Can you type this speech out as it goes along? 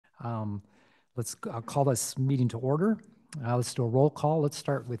I'll call this meeting to order. Let's do a roll call. Let's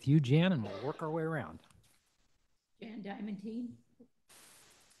start with you, Jan, and we'll work our way around. Jan Diamantine.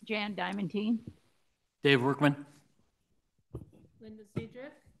 Jan Diamantine. Dave Workman. Linda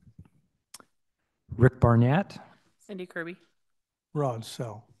Cedric. Rick Barnett. Cindy Kirby. Rod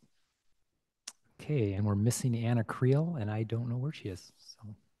Sell. Okay, and we're missing Anna Creel, and I don't know where she is, so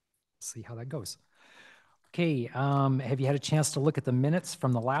we'll see how that goes. Okay, have you had a chance to look at the minutes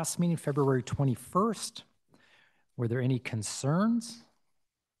from the last meeting, February 21st? Were there any concerns?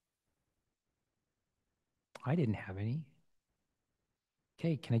 I didn't have any.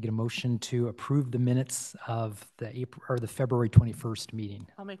 Okay, can I get a motion to approve the minutes of the February 21st meeting?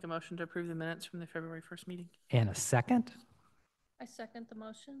 I'll make a motion to approve the minutes from the February 1st meeting. And a second? I second the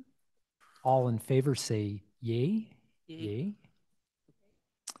motion. All in favor say yay. Yay. Yay.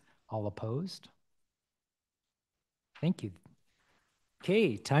 All opposed? Thank you.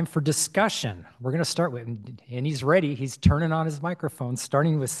 Okay, time for discussion. We're going to start with, and he's ready. He's turning on his microphone,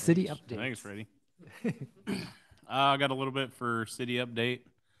 starting with city updates. Thanks, ready. I got a little bit for city update.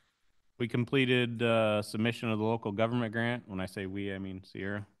 We completed submission of the local government grant. When I say we, I mean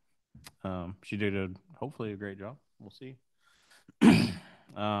Sierra. She did hopefully a great job. We'll see.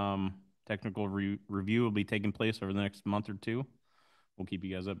 Technical review will be taking place over the next month or two. We'll keep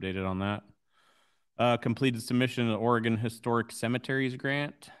you guys updated on that. Completed submission of the Oregon Historic Cemeteries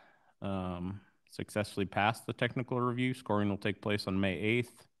grant. Successfully passed the technical review. Scoring will take place on May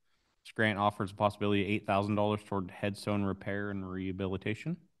 8th. This grant offers a possibility of $8,000 toward headstone repair and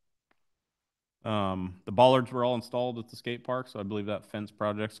rehabilitation. The bollards were all installed at the skate park, so I believe that fence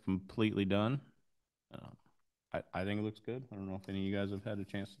project's completely done. I think it looks good. I don't know if any of you guys have had a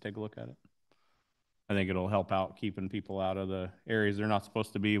chance to take a look at it. I think it'll help out keeping people out of the areas they're not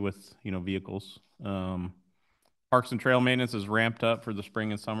supposed to be with, vehicles. Parks and trail maintenance is ramped up for the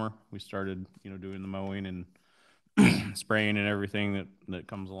spring and summer. We started, doing the mowing and spraying and everything that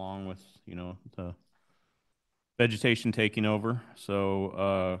comes along with, the vegetation taking over.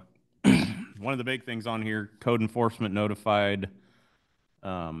 So one of the big things on here, code enforcement notified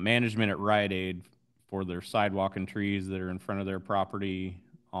management at Rite Aid for their sidewalk and trees that are in front of their property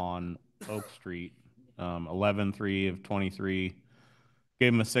on Oak Street, 11/3 of 23.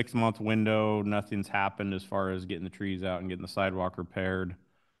 Gave them a 6-month window. Nothing's happened as far as getting the trees out and getting the sidewalk repaired.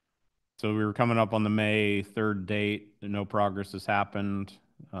 So we were coming up on the May 3rd date. No progress has happened.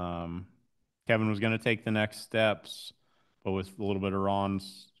 Kevin was going to take the next steps, but with a little bit of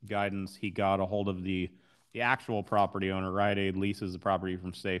Ron's guidance, he got a hold of the actual property owner. Rite Aid leases the property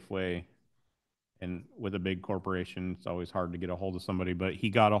from Safeway. And with a big corporation, it's always hard to get a hold of somebody. But he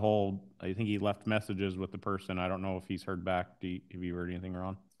got a hold. I think he left messages with the person. I don't know if he's heard back. Have you heard anything,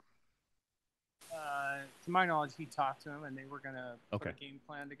 Ron? To my knowledge, he talked to him, and they were going to Okay. put a game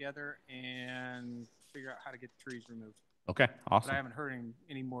plan together and figure out how to get the trees removed. Okay, awesome. But I haven't heard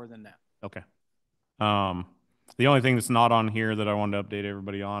any more than that. Okay. The only thing that's not on here that I wanted to update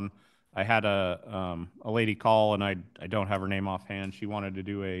everybody on, I had a lady call, and I don't have her name offhand. She wanted to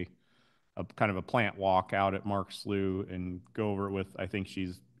do a kind of a plant walk out at Mark Slough and go over it with, I think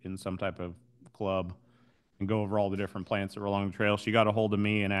she's in some type of club, and go over all the different plants that were along the trail. She got a hold of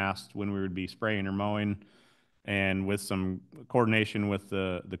me and asked when we would be spraying or mowing, and with some coordination with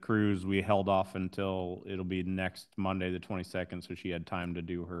the crews, we held off until it'll be next Monday, the 22nd, so she had time to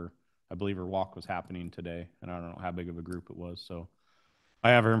do her, I believe her walk was happening today, and I don't know how big of a group it was, so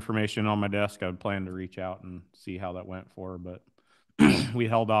I have her information on my desk. I would plan to reach out and see how that went for her, but we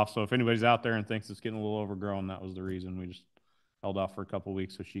held off. So if anybody's out there and thinks it's getting a little overgrown, that was the reason. We just held off for a couple of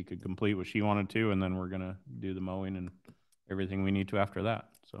weeks so she could complete what she wanted to, and then we're going to do the mowing and everything we need to after that.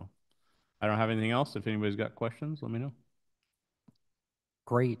 So I don't have anything else. If anybody's got questions, let me know.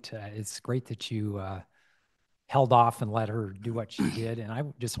 Great. It's great that you held off and let her do what she did. And I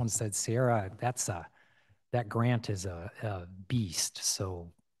just want to say, Sarah, that grant is a beast.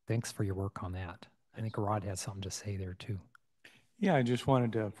 So thanks for your work on that. I think Rod has something to say there too. Yeah, I just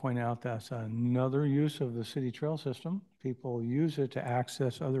wanted to point out that's another use of the city trail system. People use it to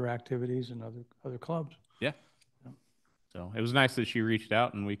access other activities and other clubs. Yeah. So it was nice that she reached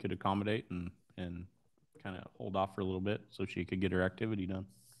out and we could accommodate and kind of hold off for a little bit so she could get her activity done.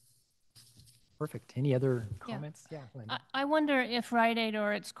 Perfect. Any other comments? Yeah. I wonder if Rite Aid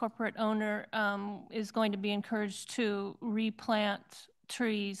or its corporate owner is going to be encouraged to replant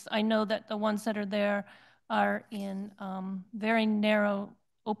trees. I know that the ones that are there are in very narrow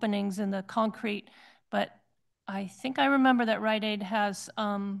openings in the concrete, but I think I remember that Rite Aid has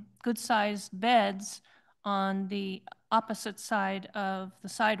good-sized beds on the opposite side of the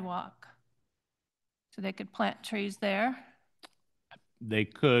sidewalk, so they could plant trees there. they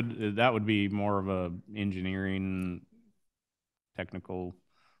could, that would be more of a engineering, technical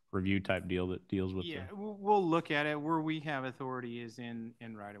review type deal that deals with Yeah, the. we'll look at it. Where we have authority is in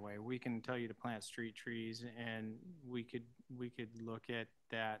right of way. We can tell you to plant street trees, and we could look at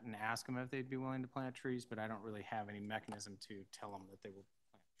that and ask them if they'd be willing to plant trees, but I don't really have any mechanism to tell them that they will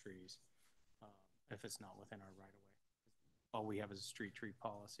plant trees if it's not within our right of way. All we have is a street tree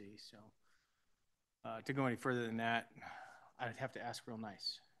policy, so to go any further than that, I'd have to ask real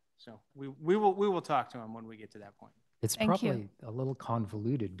nice. So we will talk to them when we get to that point. It's Thank you. probably a little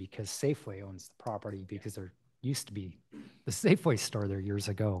convoluted because Safeway owns the property because there used to be the Safeway store there years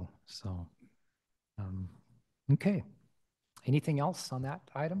ago. So, okay. Anything else on that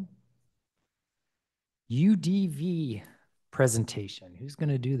item? UDV presentation. Who's going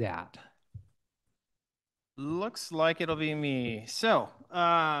to do that? Looks like it'll be me. So,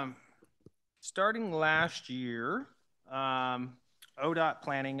 starting last year, ODOT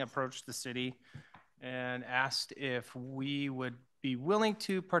Planning approached the city and asked if we would be willing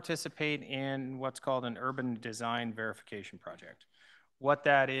to participate in what's called an urban design verification project. What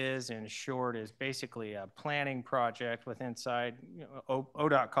that is, in short, is basically a planning project with inside,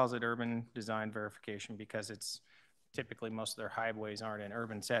 ODOT calls it urban design verification because it's typically most of their highways aren't in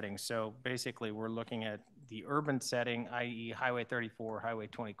urban settings. So basically we're looking at the urban setting, i.e. Highway 34, Highway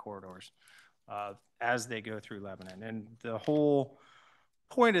 20 corridors, as they go through Lebanon. And the whole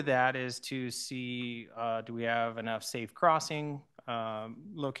point of that is to see, do we have enough safe crossing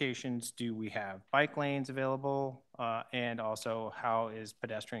locations? Do we have bike lanes available? And also, how is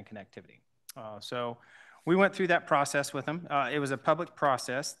pedestrian connectivity? So we went through that process with them. It was a public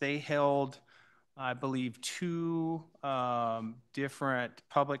process. They held, I believe, 2 different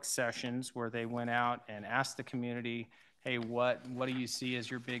public sessions where they went out and asked the community, hey, what do you see as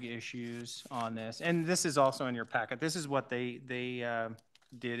your big issues on this? And this is also in your packet. This is what they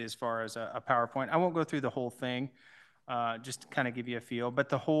did as far as a PowerPoint. I won't go through the whole thing, just to kind of give you a feel, but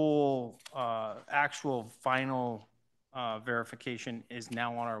the whole actual final verification is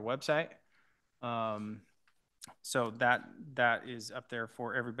now on our website. So that is up there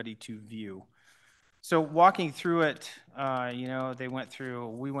for everybody to view. So walking through it,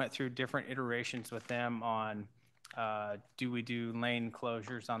 we went through different iterations with them on, do we do lane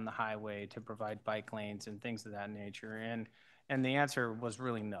closures on the highway to provide bike lanes and things of that nature? And the answer was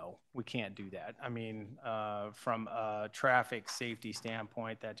really no, we can't do that. I mean, from a traffic safety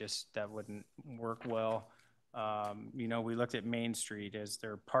standpoint, that wouldn't work well. We looked at Main Street as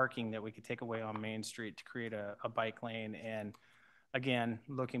their parking that we could take away on Main Street to create a bike lane. And again,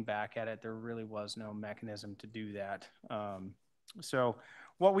 looking back at it, there really was no mechanism to do that. So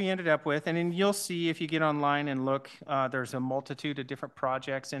what we ended up with, and then you'll see if you get online and look, there's a multitude of different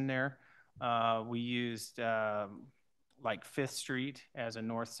projects in there. We used like 5th Street as a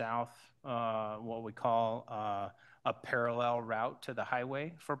north-south, what we call a parallel route to the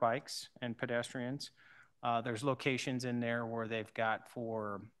highway for bikes and pedestrians. There's locations in there where they've got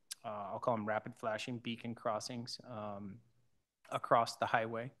for, I'll call them rapid flashing beacon crossings across the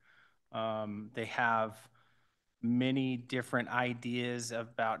highway. They have many different ideas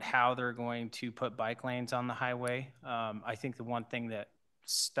about how they're going to put bike lanes on the highway. I think the one thing that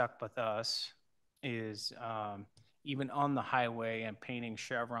stuck with us is even on the highway and painting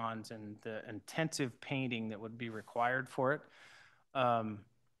chevrons and the intensive painting that would be required for it.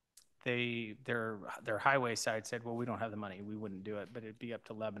 Their highway side said, well, we don't have the money, we wouldn't do it, but it'd be up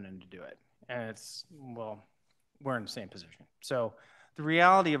to Lebanon to do it. And it's, well, we're in the same position. So the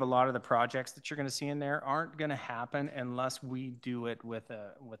reality of a lot of the projects that you're going to see in there aren't going to happen unless we do it with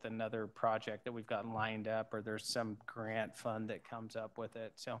another project that we've got lined up, or there's some grant fund that comes up with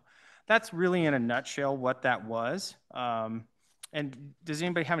it. So that's really in a nutshell what that was. And does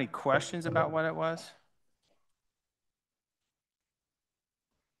anybody have any questions about what it was?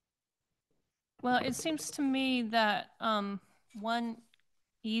 Well, it seems to me that one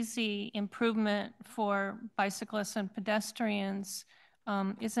easy improvement for bicyclists and pedestrians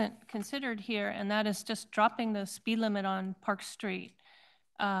isn't considered here, and that is just dropping the speed limit on Park Street.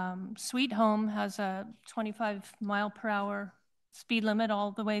 Sweet Home has a 25-mile-per-hour speed limit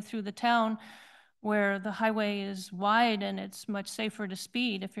all the way through the town, where the highway is wide and it's much safer to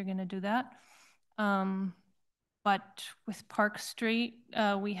speed if you're going to do that. But with Park Street,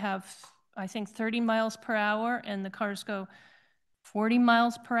 we have, I think, 30 miles per hour, and the cars go 40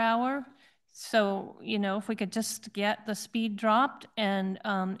 miles per hour. So, if we could just get the speed dropped and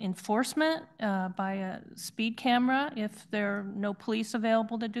enforcement by a speed camera, if there are no police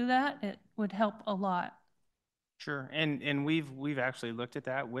available to do that, it would help a lot. Sure, and we've actually looked at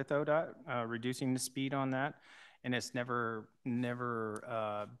that with ODOT, reducing the speed on that. and it's never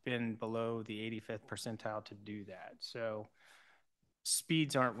been below the 85th percentile to do that. So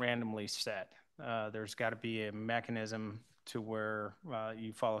speeds aren't randomly set. There's got to be a mechanism to where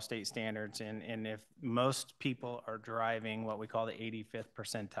you follow state standards, and if most people are driving what we call the 85th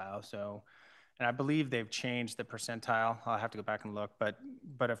percentile, so, and I believe they've changed the percentile, I'll have to go back and look, but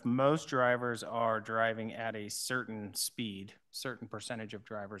if most drivers are driving at a certain speed, certain percentage of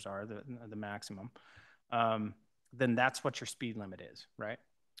drivers are the maximum, then that's what your speed limit is, right?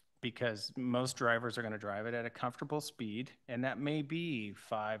 Because most drivers are going to drive it at a comfortable speed, and that may be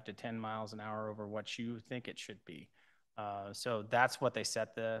 5 to 10 miles an hour over what you think it should be. So that's what they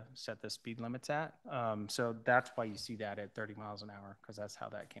set the speed limits at. So that's why you see that at 30 miles an hour, because that's how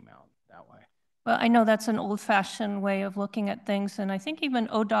that came out that way. Well, I know that's an old-fashioned way of looking at things, and I think even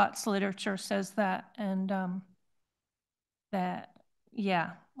ODOT's literature says that, and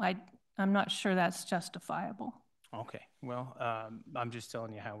yeah, I'm not sure that's justifiable. Okay, well, I'm just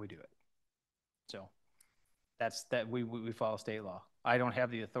telling you how we do it. So we follow state law. I don't have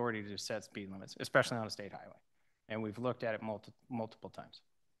the authority to set speed limits, especially on a state highway. And we've looked at it multiple times.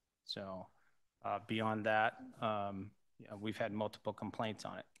 So beyond that, we've had multiple complaints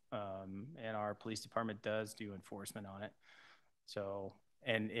on it. And our police department does do enforcement on it. So,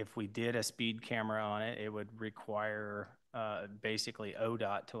 and if we did a speed camera on it, it would require basically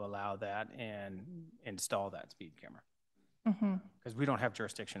ODOT to allow that and install that speed camera. Because we don't have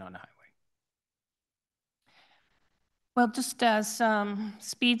jurisdiction on the highway. Well, just as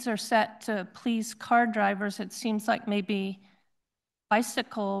speeds are set to please car drivers, it seems like maybe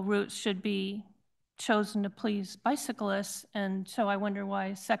bicycle routes should be chosen to please bicyclists. And so I wonder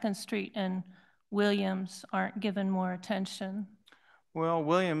why 2nd Street and Williams aren't given more attention. Well,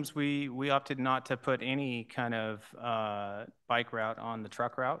 Williams, we opted not to put any kind of bike route on the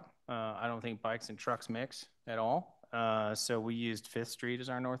truck route. I don't think bikes and trucks mix at all. So we used 5th Street as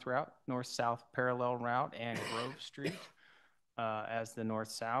our north-south parallel route, and Grove Street as the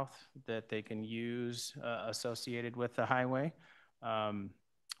north-south that they can use associated with the highway.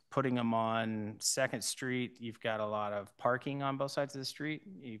 Putting them on 2nd Street, you've got a lot of parking on both sides of the street.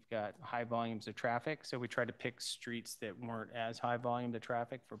 You've got high volumes of traffic. So we tried to pick streets that weren't as high volume to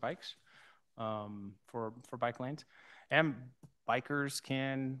traffic for bikes, for bike lanes. And bikers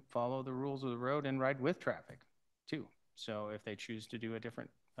can follow the rules of the road and ride with traffic too. So if they choose to do a different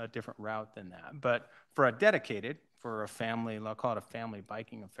route than that. But for a dedicated, for a family, I'll call it a family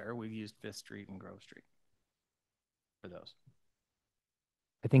biking affair, we've used 5th Street and Grove Street for those.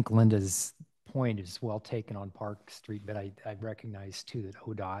 I think Linda's point is well taken on Park Street, but I recognize too that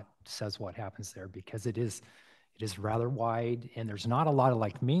ODOT says what happens there, because it is rather wide, and there's not a lot of,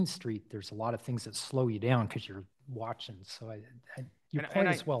 like Main Street, there's a lot of things that slow you down because you're watching. So your point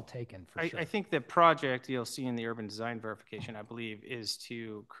is well taken for sure. I think the project you'll see in the urban design verification, I believe, is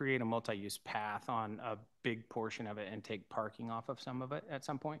to create a multi-use path on a big portion of it and take parking off of some of it at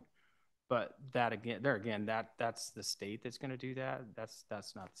some point. But that again, that's the state that's going to do that. That's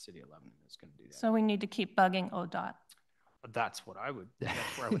not the city of Lebanon that's going to do that. So we need to keep bugging ODOT. That's where I would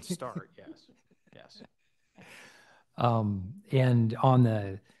start. Yes. And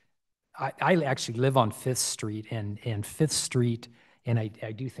on I actually live on 5th Street and 5th Street, and I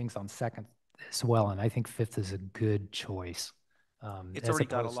do things on 2nd as well. And I think 5th is a good choice. It's already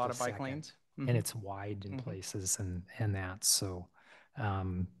got a lot of bike lanes. And it's wide in places and that. So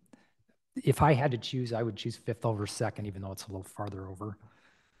if I had to choose, I would choose 5th over 2nd, even though it's a little farther over.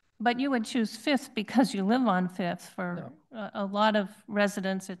 But you would choose 5th because you live on 5th. For a lot of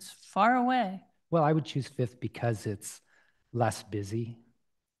residents, it's far away. Well, I would choose 5th because it's less busy.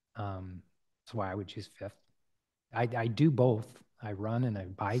 That's why I would choose 5th. I do both. I run and I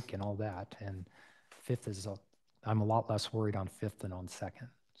bike and all that. And 5th is, I'm a lot less worried on 5th than on 2nd.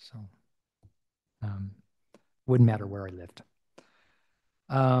 So wouldn't matter where I lived.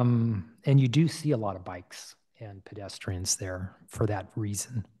 And you do see a lot of bikes and pedestrians there for that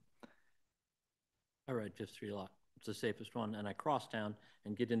reason. I ride 5th Street a lot. It's the safest one. And I cross town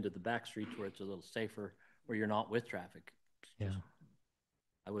and get into the back streets where it's a little safer, where you're not with traffic. Yeah.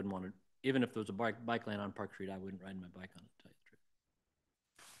 I wouldn't want to, even if there was a bike lane on Park Street, I wouldn't ride my bike on it, to tell you the truth.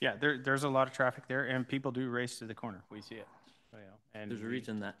 Yeah, there's a lot of traffic there, and people do race to the corner. We see it. And there's a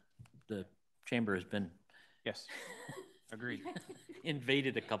reason that the chamber has been yes, agreed,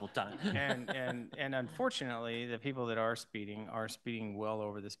 invaded a couple times. and unfortunately, the people that are speeding well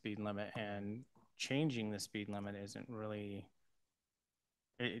over the speed limit, and changing the speed limit isn't really.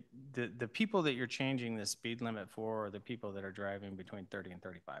 The people that you're changing the speed limit for are the people that are driving between 30 and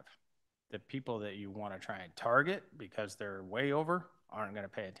 35. The people that you want to try and target because they're way over aren't going to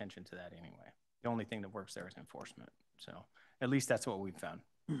pay attention to that anyway. The only thing that works there is enforcement. So at least that's what we've found.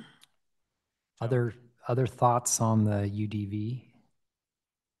 Other thoughts on the UDV?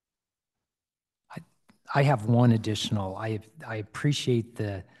 I have one additional. I appreciate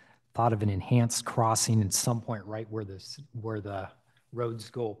the thought of an enhanced crossing at some point right where the roads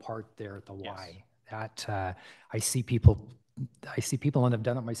go apart there at the Yes. Y. That I see people, and I've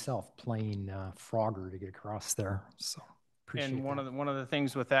done it myself, playing Frogger to get across there. So appreciate And that. one of the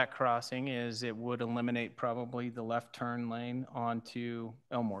things with that crossing is it would eliminate probably the left turn lane onto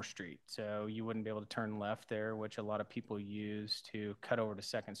Elmore Street. So you wouldn't be able to turn left there, which a lot of people use to cut over to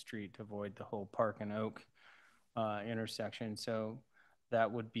Second Street to avoid the whole Park and Oak intersection. So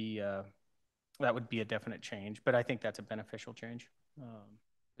that would be a definite change, but I think that's a beneficial change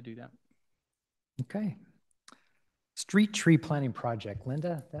to do that. Okay. Street tree planting project,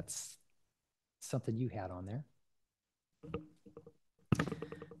 Linda, that's something you had on there.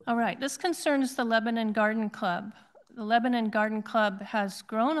 All right, this concerns the Lebanon Garden Club. The Lebanon Garden Club has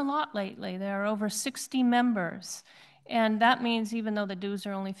grown a lot lately. There are over 60 members. And that means even though the dues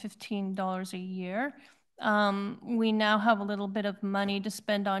are only $15 a year, we now have a little bit of money to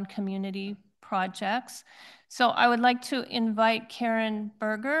spend on community projects. So I would like to invite Karen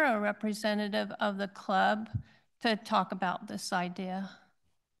Berger, a representative of the club, to talk about this idea.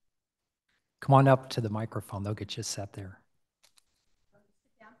 Come on up to the microphone. They'll get you set there.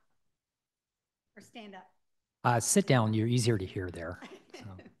 Sit down or stand up? Sit down. You're easier to hear there.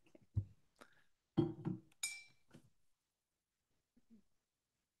 So.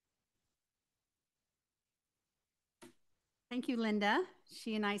 Thank you, Linda.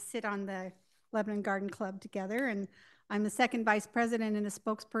 She and I sit on the Lebanon Garden Club together, and I'm the second vice president and a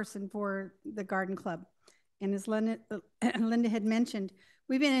spokesperson for the Garden Club. And as Linda had mentioned,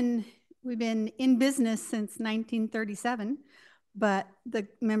 we've been in business since 1937, but the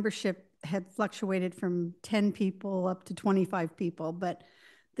membership had fluctuated from 10 people up to 25 people. But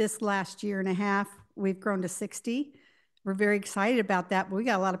this last year and a half, we've grown to 60. We're very excited about that, but we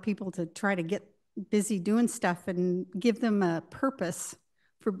got a lot of people to try to get busy doing stuff and give them a purpose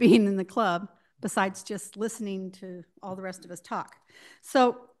for being in the club besides just listening to all the rest of us talk.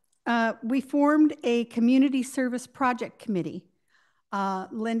 So we formed a community service project committee.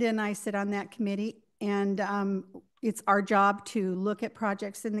 Linda and I sit on that committee, and it's our job to look at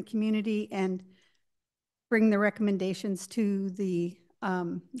projects in the community and bring the recommendations to the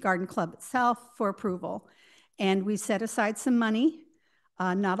Garden Club itself for approval. And we set aside some money,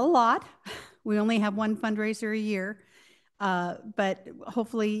 not a lot. We only have one fundraiser a year, but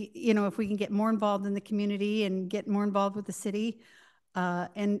hopefully, you know, if we can get more involved in the community and get more involved with the city,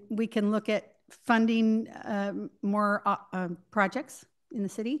 and we can look at funding more projects in the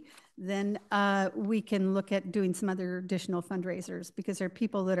city, then we can look at doing some other additional fundraisers because there are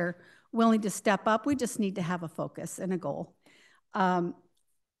people that are willing to step up. We just need to have a focus and a goal.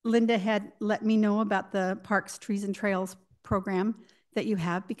 Linda had let me know about the Parks, Trees, and Trails program that you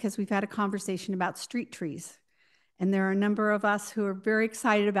have because we've had a conversation about street trees. And there are a number of us who are very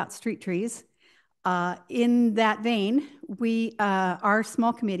excited about street trees. In that vein, our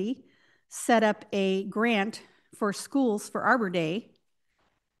small committee set up a grant for schools for Arbor Day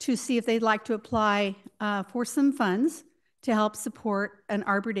to see if they'd like to apply for some funds to help support an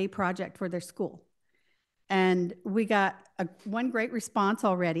Arbor Day project for their school. And we got one great response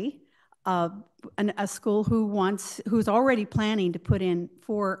already. A school who's already planning to put in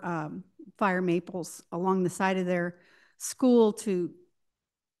 4 fire maples along the side of their school to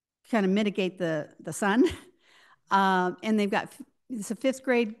kind of mitigate the sun. And they've got, it's a 5th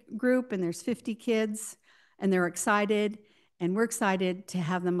grade group and there's 50 kids and they're excited, and we're excited to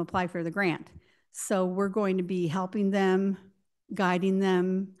have them apply for the grant. So we're going to be helping them, guiding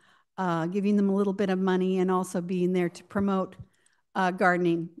them, giving them a little bit of money, and also being there to promote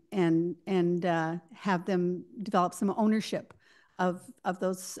gardening and have them develop some ownership of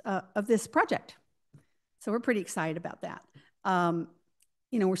this project. So we're pretty excited about that.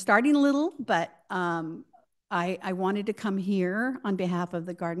 You know, we're starting a little, but I wanted to come here on behalf of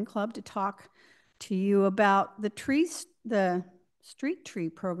the Garden Club to talk to you about the street tree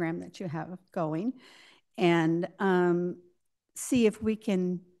program that you have going, and see if we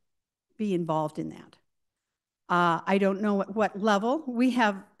can be involved in that. I don't know at what level. We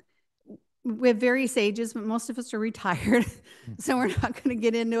have various ages, but most of us are retired, so we're not going to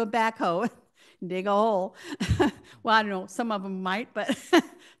get into a backhoe and dig a hole. Well, I don't know, some of them might, but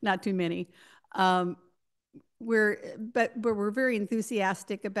not too many. We're very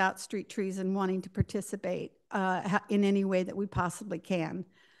enthusiastic about street trees and wanting to participate in any way that we possibly can.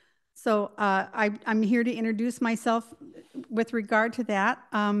 So I'm here to introduce myself with regard to that.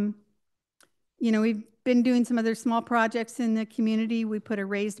 you know, we've been doing some other small projects in the community. We put a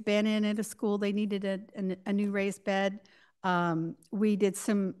raised bed in at a school. They needed a new raised bed. We did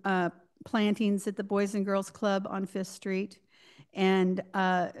some plantings at the Boys and Girls Club on Fifth Street. And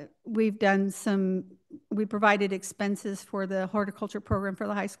we've done we provided expenses for the horticulture program for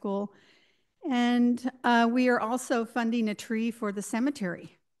the high school. And we are also funding a tree for the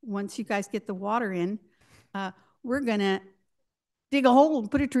cemetery. Once you guys get the water in, we're gonna dig a hole and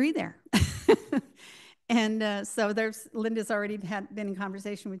put a tree there. And so Linda's already been in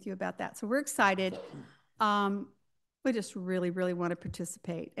conversation with you about that. So we're excited. We just really, really want to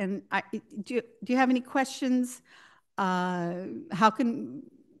participate. And do you have any questions? How can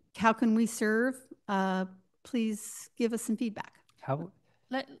we serve? Please give us some feedback. How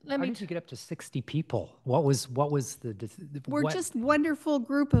Let how me, did you get up to 60 people? What was We're what- just wonderful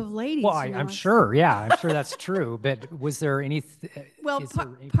group of ladies. Well, you know, I'm it's- sure, yeah, I'm sure that's true. But was there any? Well, is there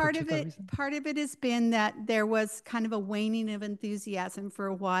any part of particular it, reason? part of it has been that there was kind of a waning of enthusiasm for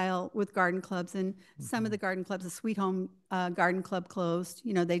a while with garden clubs, and some of the garden clubs, the Sweet Home Garden Club closed.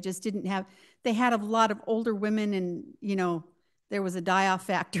 You know, they just didn't have. They had a lot of older women, and you know, there was a die-off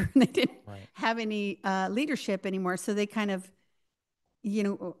factor, and they didn't Right. have any leadership anymore. So they kind of, you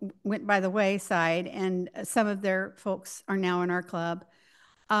know, went by the wayside, and some of their folks are now in our club.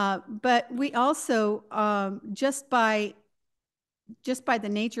 But we also, just by the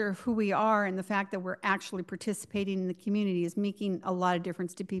nature of who we are and the fact that we're actually participating in the community is making a lot of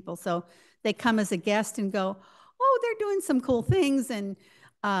difference to people. So they come as a guest and go, oh, they're doing some cool things, and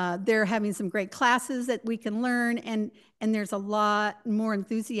they're having some great classes that we can learn, and there's a lot more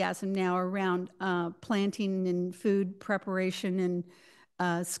enthusiasm now around planting and food preparation, and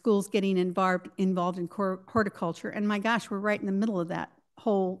schools getting involved in horticulture. And my gosh, we're right in the middle of that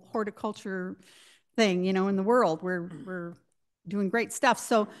whole horticulture thing, you know, in the world. We're doing great stuff.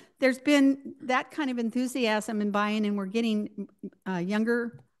 So there's been that kind of enthusiasm and buy-in, and we're getting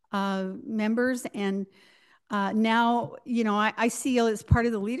younger members. And now, you know, I see as part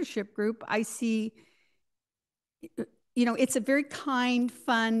of the leadership group, I see, you know, it's a very kind,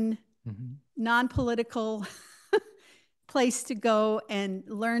 fun, non-political place to go and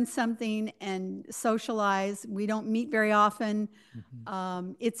learn something and socialize. We don't meet very often.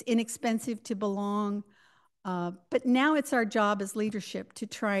 It's inexpensive to belong. But now it's our job as leadership to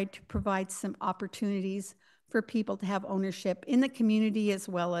try to provide some opportunities for people to have ownership in the community, as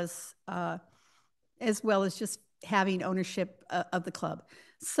well as just having ownership of the club.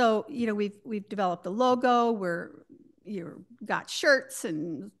 So, you know, we've developed a logo. You've got shirts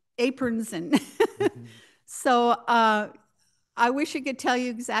and aprons, and so I wish I could tell you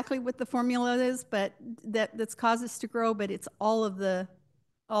exactly what the formula is, but that's caused us to grow. But it's all of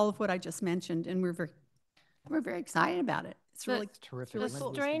what I just mentioned, and we're very excited about it. It's really terrific. the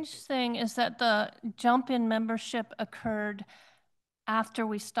cool. strange thing is that the jump in membership occurred after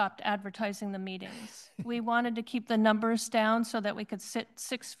we stopped advertising the meetings. We wanted to keep the numbers down so that we could sit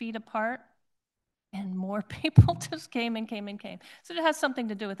 6 feet apart, and more people just came and came and came. So it has something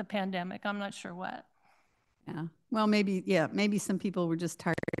to do with the pandemic. I'm not sure what. Yeah. Well, maybe some people were just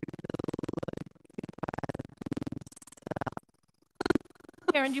tired.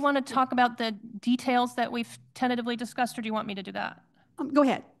 Karen, do you want to talk about the details that we've tentatively discussed, or do you want me to do that? Go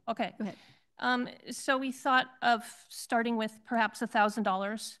ahead. Okay. Go ahead. So we thought of starting with perhaps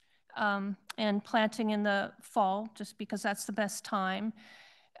 $1,000 and planting in the fall, just because that's the best time.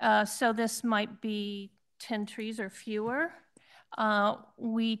 So this might be 10 trees or fewer.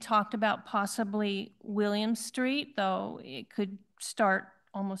 We talked about possibly William Street, though it could start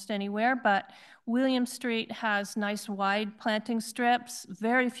almost anywhere, but William Street has nice wide planting strips,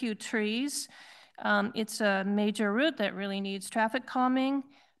 very few trees. It's a major route that really needs traffic calming.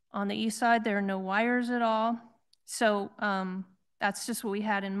 On the east side, there are no wires at all. So that's just what we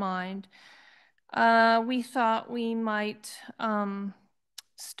had in mind. We thought we might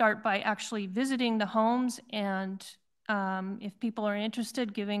start by actually visiting the homes, and if people are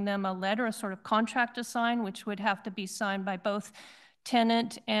interested, giving them a letter, a sort of contract to sign, which would have to be signed by both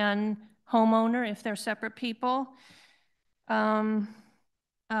tenant and homeowner if they're separate people. We'd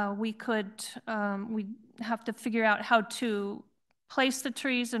have to figure out how to place the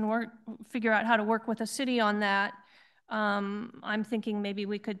trees and figure out how to work with the city on that. I'm thinking maybe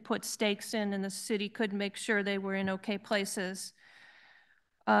we could put stakes in, and the city could make sure they were in okay places.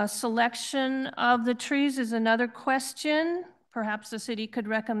 Selection of the trees is another question. Perhaps the city could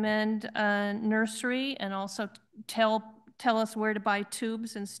recommend a nursery and also tell us where to buy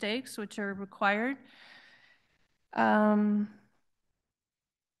tubes and stakes, which are required. And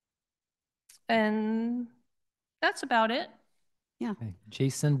that's about it. Yeah. Okay.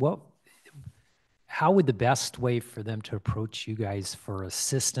 Jason, how would the best way for them to approach you guys for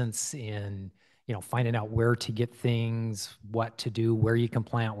assistance in, finding out where to get things, what to do, where you can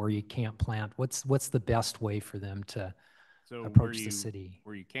plant, where you can't plant? What's the best way for them to So approach the city?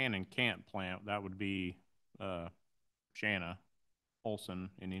 where you can and can't plant, that would be Shanna Olson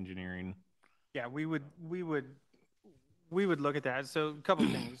in engineering. Yeah, we would look at that. So a couple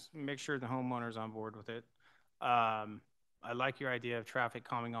of things, make sure the homeowner's on board with it. I like your idea of traffic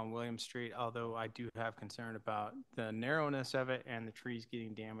calming on William Street, although I do have concern about the narrowness of it and the trees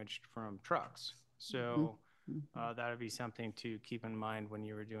getting damaged from trucks. So that would be something to keep in mind when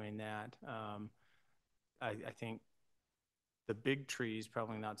you were doing that. I think the big trees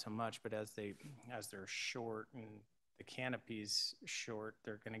probably not so much, but as they're short and the canopy's short,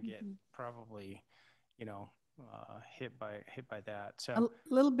 they're going to get probably, hit by that. So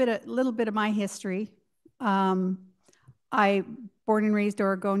A little bit of my history. I born and raised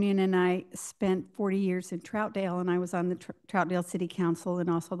Oregonian, and I spent 40 years in Troutdale, and I was on the Troutdale City Council and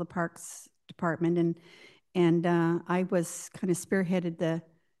also the Parks Department, and I was kind of spearheaded the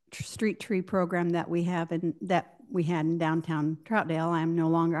street tree program that we had in downtown Troutdale.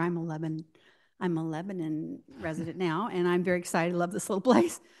 I'm a Lebanon resident now, and I'm very excited. I love this little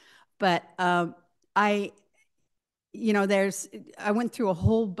place, but I went through a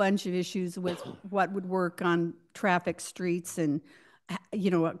whole bunch of issues with what would work on traffic, streets, and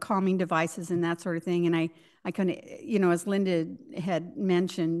calming devices and that sort of thing. And I kind of, as Linda had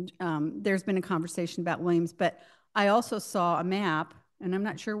mentioned, there's been a conversation about Williams, but I also saw a map, and I'm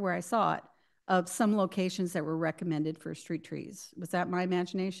not sure where I saw it, of some locations that were recommended for street trees. Was that my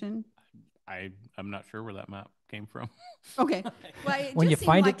imagination? I'm not sure where that map came from. Okay. Well, When you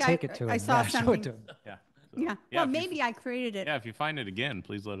find it, like take it to I him. saw Yeah, show it something. to him. Yeah. Yeah. Yeah, Well, if you maybe I created it. Yeah, if you find it again,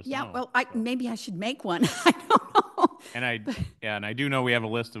 please let us Yeah. know. Well, maybe I should make one. I don't know. And I do know we have a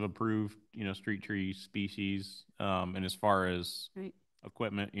list of approved, street tree species. And as far as Right.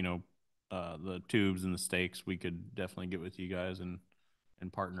 equipment, the tubes and the stakes, we could definitely get with you guys and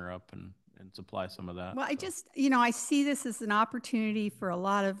partner up and supply some of that. Well, I so. just, I see this as an opportunity for a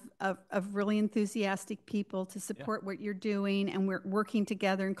lot of really enthusiastic people to support what you're doing, and we're working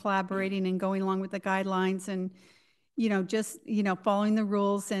together and collaborating and going along with the guidelines and, just, following the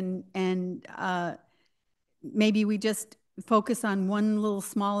rules and maybe we just focus on one little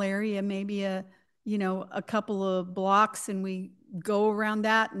small area, maybe a couple of blocks, and we go around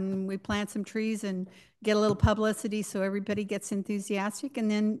that and we plant some trees and get a little publicity so everybody gets enthusiastic, and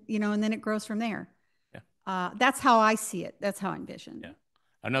then, and then it grows from there. Yeah. That's how I see it. That's how I envision. Yeah.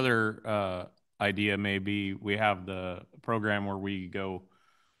 Another idea may be we have the program where we go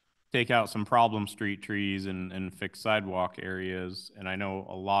take out some problem street trees and fix sidewalk areas. And I know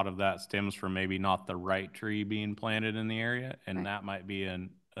a lot of that stems from maybe not the right tree being planted in the area. And that might be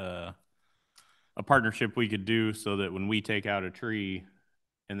a partnership we could do so that when we take out a tree,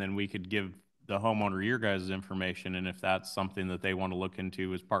 and then we could give the homeowner your guys' information. And if that's something that they want to look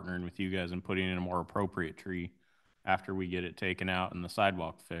into, is partnering with you guys and putting in a more appropriate tree after we get it taken out and the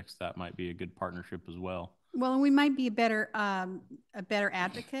sidewalk fixed, that might be a good partnership as well. Well, and we might be a better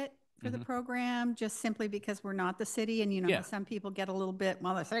advocate for the program, just simply because we're not the city, and some people get a little bit,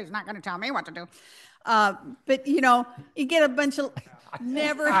 well, the city's not going to tell me what to do, but you get a bunch of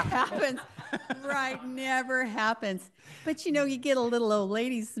never happens, right? Never happens. But you get a little old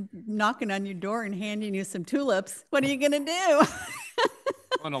ladies knocking on your door and handing you some tulips. What are you going to do?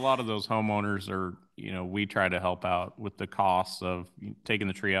 And a lot of those homeowners are, we try to help out with the costs of taking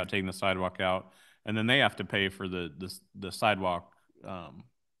the tree out, taking the sidewalk out, and then they have to pay for the sidewalk,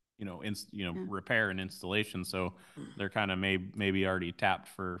 repair and installation. So they're kind of maybe already tapped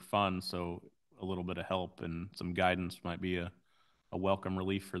for funds. So a little bit of help and some guidance might be a welcome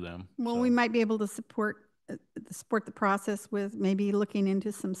relief for them. Well, so. we might be able to support the process with maybe looking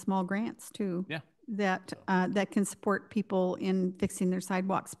into some small grants too. Yeah. That can support people in fixing their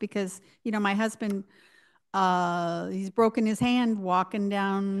sidewalks, because my husband, he's broken his hand walking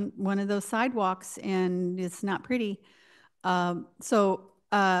down one of those sidewalks, and it's not pretty. I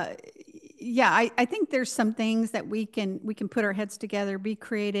think there's some things that we can put our heads together, be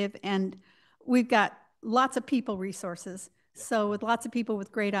creative, and we've got lots of people resources. So with lots of people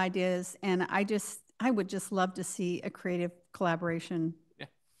with great ideas, and I would just love to see a creative collaboration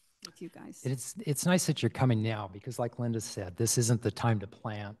with you guys. It's nice that you're coming now, because like Linda said, this isn't the time to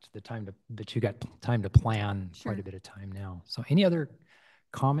plant, but you got time to plan. Sure. Quite a bit of time now. So any other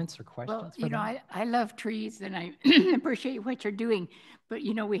comments or questions? Well, for them? I love trees, and I appreciate what you're doing, but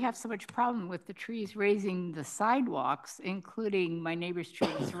we have so much problem with the trees raising the sidewalks, including my neighbor's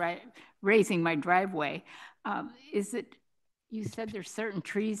trees raising my driveway. You said there's certain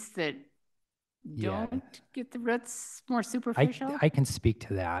trees that Yeah. don't get the roots more superficial? I can speak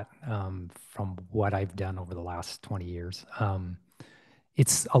to that from what I've done over the last 20 years.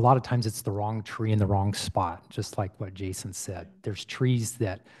 It's a lot of times it's the wrong tree in the wrong spot, just like what Jason said. There's trees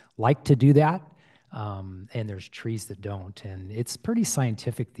that like to do that, and there's trees that don't. And it's pretty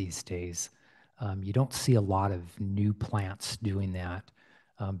scientific these days. You don't see a lot of new plants doing that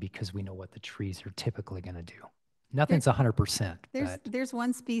because we know what the trees are typically going to do. Nothing's 100%, but There's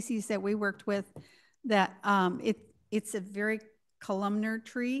one species that we worked with that it's a very columnar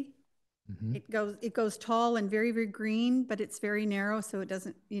tree. mhm. It goes tall and very, very green, but it's very narrow, so it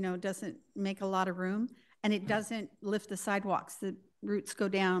doesn't make a lot of room, and it doesn't lift the sidewalks. The roots go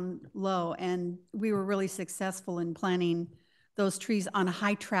down low, and we were really successful in planting those trees on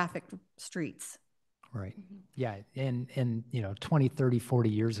high traffic streets. Right. Yeah. And 20, 30, 40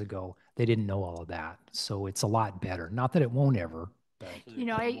 years ago, they didn't know all of that. So it's a lot better. Not that it won't ever, but So You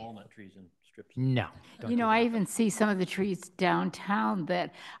know, they're putting I- walnut trees in strips. no. Don't You do know, I that. even see some of the trees downtown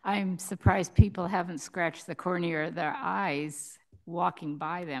that I'm surprised people haven't scratched the cornea of their eyes walking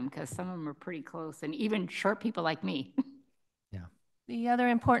by them, because some of them are pretty close, and even short people like me. The other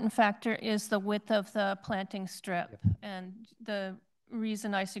important factor is the width of the planting strip. And the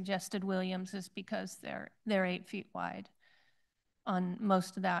reason I suggested Williams is because they're 8 feet wide on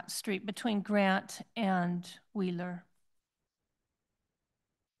most of that street between Grant and Wheeler.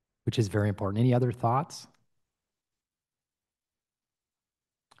 Which is very important. Any other thoughts?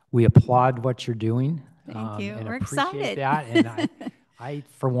 We applaud what you're doing. Thank you. And We're appreciate excited. that. And I,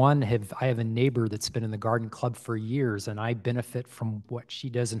 for one, have a neighbor that's been in the garden club for years, and I benefit from what she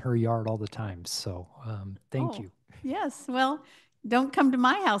does in her yard all the time. So thank Oh, you. Yes, well, don't come to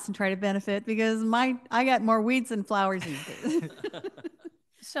my house and try to benefit, because I got more weeds than flowers these days.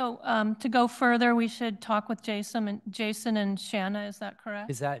 So to go further, we should talk with Jason and Shanna, is that correct?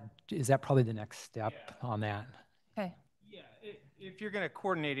 Is that probably the next step on that? Okay. Yeah, if you're going to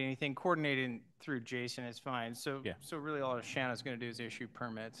coordinate anything, coordinating through Jason is fine. So, Yeah. so really all Shanna's going to do is issue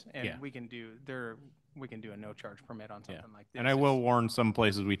permits, and Yeah. we can do a no-charge permit on Yeah. something like this. And I will warn some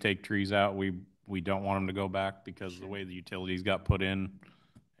places we take trees out, we don't want them to go back because the way the utilities got put in,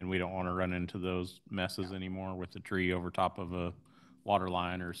 and we don't want to run into those messes anymore with the tree over top of a water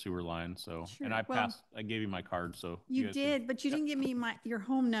line or sewer line, so. Sure, And I well, I gave you my card, so. You guys can- did, but you didn't give me your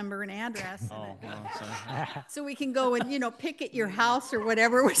home number and address. Oh, well, sorry. So we can go and, pick at your house or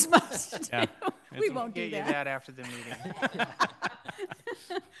whatever we're supposed to Yeah. do. We It's won't do Get you that. that after the meeting.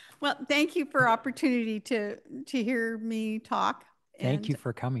 Well, thank you for opportunity to hear me talk. Thank you and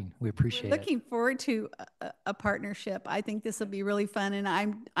for coming. We We're appreciate it. looking forward to a partnership. I think this will be really fun, and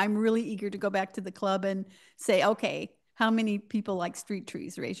I'm really eager to go back to the club and say, okay, how many people like street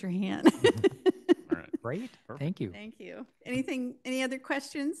trees? Raise your hand. All right. Great. Thank you. Thank you. Any other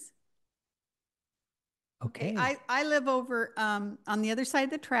questions? Okay. I live over on the other side of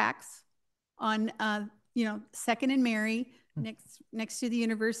the tracks on, Second and Mary, next to the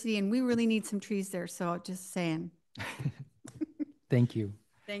university, and we really need some trees there, so just saying. Thank you.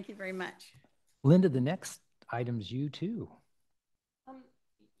 Thank you very much. Linda, the next item's you too.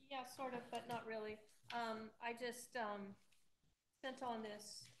 Yeah, sort of, but not really. I just sent on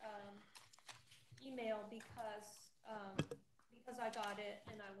this email because I got it,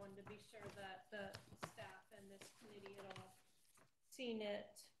 and I wanted to be sure that the staff and this committee had all seen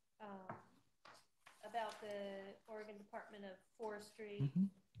it, about the Oregon Department of Forestry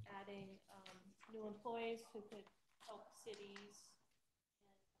adding new employees who could help cities.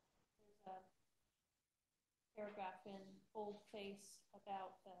 And there's a paragraph in boldface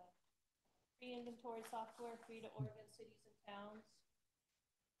about the free inventory software free to Oregon cities and towns.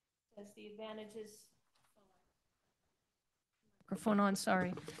 It says the advantages. Microphone on,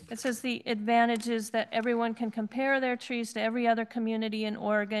 sorry. It says the advantages that everyone can compare their trees to every other community in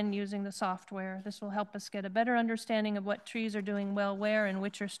Oregon using the software. This will help us get a better understanding of what trees are doing well where and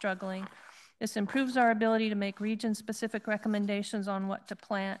which are struggling. This improves our ability to make region-specific recommendations on what to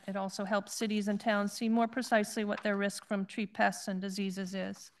plant. It also helps cities and towns see more precisely what their risk from tree pests and diseases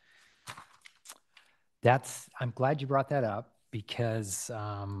is. I'm glad you brought that up because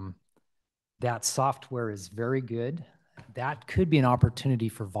that software is very good. That could be an opportunity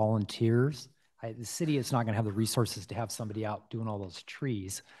for volunteers. The city is not going to have the resources to have somebody out doing all those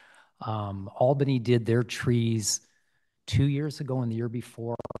trees. Albany did their trees 2 years ago and the year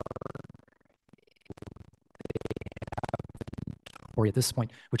before. Or at this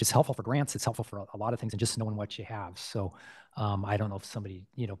point, which is helpful for grants, it's helpful for a lot of things and just knowing what you have. So I don't know if somebody,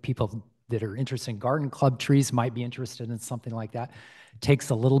 people that are interested in garden club trees might be interested in something like that. It takes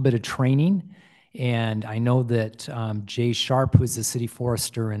a little bit of training. And I know that Jay Sharp, who is the city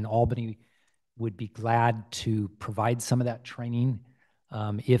forester in Albany, would be glad to provide some of that training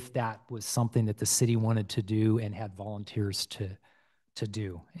if that was something that the city wanted to do and had volunteers to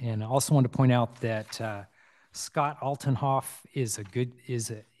do. And I also want to point out that Scott Altenhoff is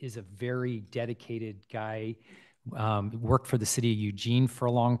a very dedicated guy. Worked for the city of Eugene for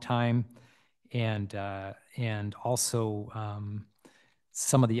a long time, and also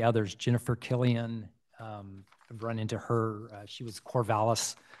some of the others. Jennifer Killian, I've run into her. She was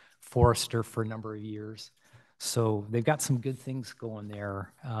Corvallis forester for a number of years. So they've got some good things going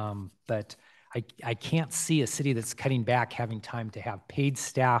there. But I can't see a city that's cutting back having time to have paid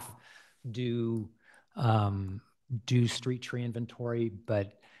staff do street tree inventory,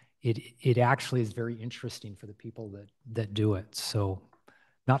 but it actually is very interesting for the people that do it. So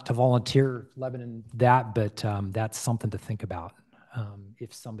not to volunteer Lebanon that, but that's something to think about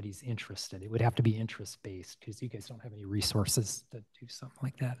if somebody's interested. It would have to be interest-based because you guys don't have any resources to do something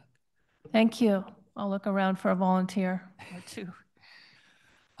like that. Thank you. I'll look around for a volunteer or two.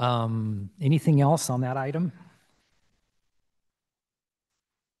 Anything else on that item?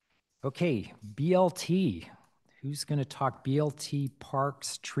 Okay, BLT. Who's going to talk BLT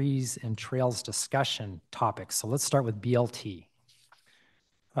parks, trees, and trails discussion topics? So let's start with BLT.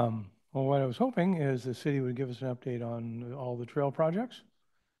 Well, what I was hoping is the city would give us an update on all the trail projects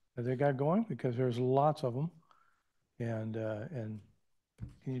that they got going, because there's lots of them. And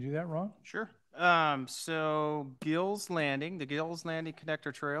can you do that, Ron? Sure. So Gill's Landing, the Gill's Landing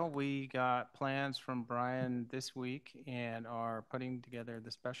Connector Trail, we got plans from Brian this week and are putting together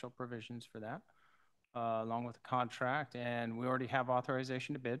the special provisions for that, along with the contract, and we already have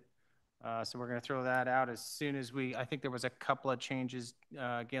authorization to bid. So we're going to throw that out as soon as I think there was a couple of changes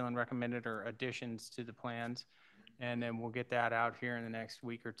Galen recommended, or additions to the plans, and then we'll get that out here in the next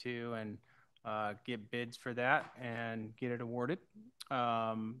week or two and get bids for that and get it awarded.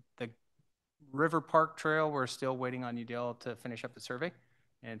 The River Park Trail, we're still waiting on Udell to finish up the survey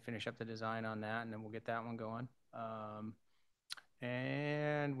and finish up the design on that, and then we'll get that one going.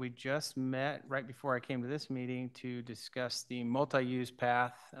 And we just met right before I came to this meeting to discuss the multi-use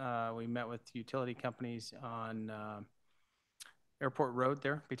path. We met with utility companies on Airport Road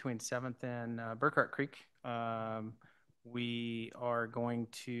there between 7th and Burkhart Creek. We are going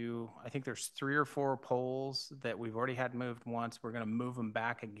to, I think there's 3 or 4 poles that we've already had moved once. We're going to move them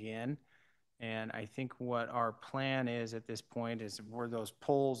back again. And I think what our plan is at this point is where those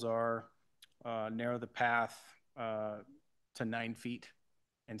poles are, narrow the path to 9 feet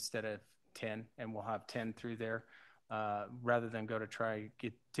instead of 10, and we'll have 10 through there. Rather than go to try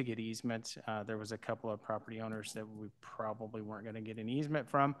to get easements, there was a couple of property owners that we probably weren't going to get an easement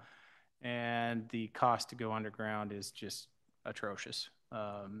from, and the cost to go underground is just atrocious.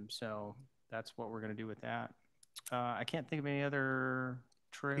 So that's what we're going to do with that. I can't think of any other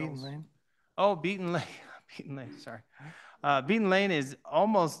trails. Beaton Lane? Oh, Beaton Lane. Beaton Lane, sorry. Beaton Lane is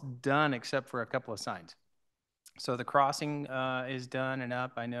almost done except for a couple of signs. So the crossing is done and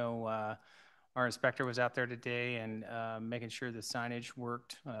up. I know our inspector was out there today and making sure the signage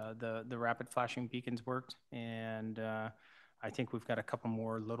worked, the rapid flashing beacons worked, and I think we've got a couple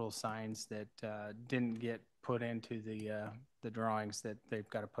more little signs that didn't get put into the drawings that they've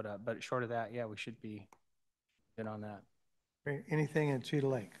got to put up. But short of that, yeah, we should be good on that. Great. Anything at Cedar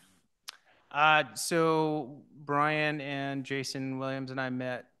Lake? So Brian and Jason Williams and I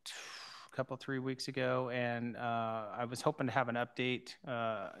met a couple, 3 weeks ago, and I was hoping to have an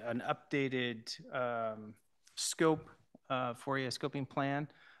updated scope for you, a scoping plan,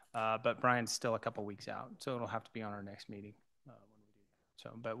 but Brian's still a couple weeks out, so it'll have to be on our next meeting when we do that.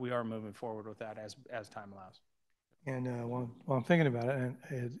 So, but we are moving forward with that as time allows. And while I'm thinking about it,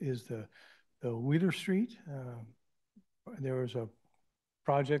 is the Wheeler Street, there was a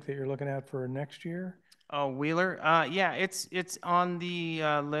project that you're looking at for next year? Oh, Wheeler. Yeah, it's on the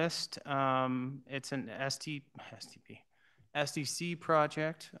list. It's an SDC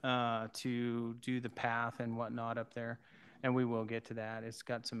project to do the path and whatnot up there, and we will get to that. It's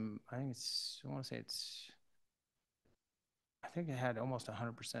got some. I think it had almost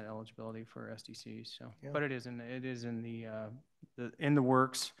 100% eligibility for SDC. So, yeah. But it is in the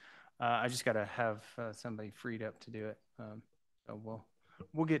works. I just got to have somebody freed up to do it. So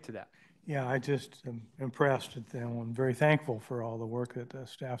we'll get to that. Yeah, I just am impressed and I'm very thankful for all the work that the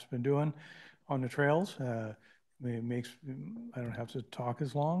staff's been doing on the trails. It makes, I don't have to talk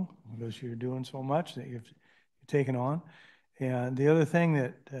as long because you're doing so much that you've taken on. And the other thing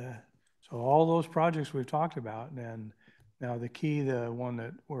that, so all those projects we've talked about, and now the key, the one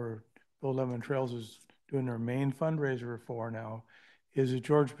that Bill Lebanon Trails is doing their main fundraiser for now, is the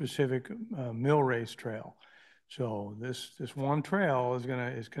Georgia Pacific Mill Race Trail. So this one trail is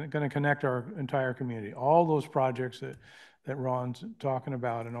gonna connect our entire community. All those projects that Ron's talking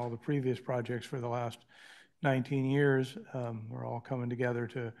about and all the previous projects for the last 19 years, are all coming together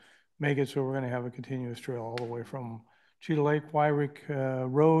to make it so we're gonna have a continuous trail all the way from Cheetah Lake, Wyrick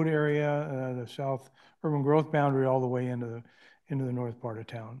Road area, the south urban growth boundary, all the way into the north part of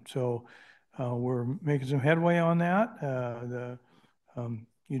town. So we're making some headway on that.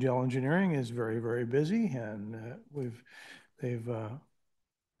 Udell Engineering is very, very busy, and they've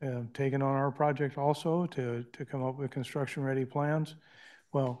taken on our project also to come up with construction-ready plans.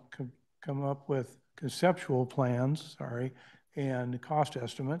 Well, come up with conceptual plans, sorry, and cost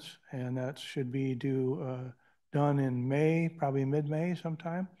estimates, and that should be done in May, probably mid-May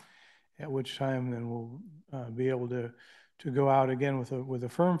sometime, at which time then we'll be able to go out again with a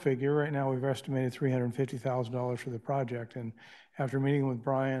firm figure. Right now, we've estimated $350,000 for the project, and after meeting with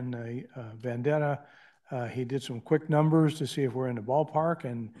Brian Vendetta, he did some quick numbers to see if we're in the ballpark,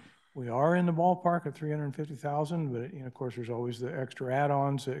 and we are in the ballpark at 350,000. But of course, there's always the extra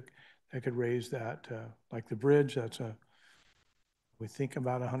add-ons that could raise that, like the bridge. We think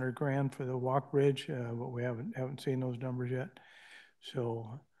about 100 grand for the walk bridge, but we haven't seen those numbers yet.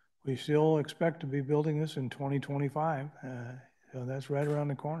 So we still expect to be building this in 2025. So that's right around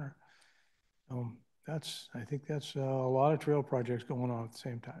the corner. I think that's a lot of trail projects going on at the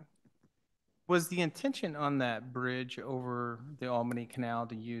same time. Was the intention on that bridge over the Albany Canal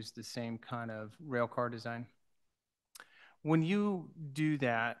to use the same kind of rail car design? When you do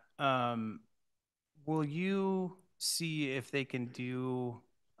that, will you see if they can do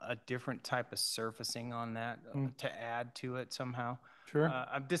a different type of surfacing on that to add to it somehow? Sure.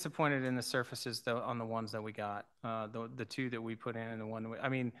 I'm disappointed in the surfaces though on the ones that we got, the two that we put in and the one I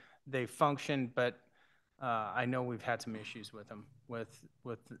mean, they function, but I know we've had some issues with them, with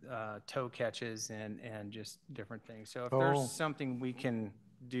toe catches and just different things. So if there's something we can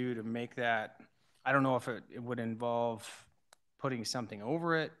do to make that, I don't know if it would involve putting something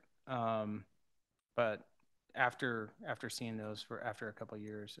over it, but after seeing those after a couple of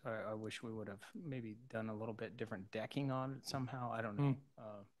years, I wish we would have maybe done a little bit different decking on it somehow. I don't know,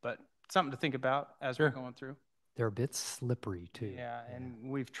 but something to think about as we're going through. They're a bit slippery too. Yeah, and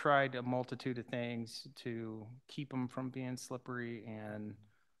we've tried a multitude of things to keep them from being slippery, and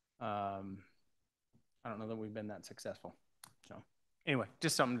I don't know that we've been that successful. So anyway,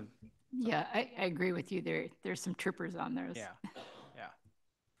 just something. Yeah, I agree with you. There's some trippers on there. Yeah.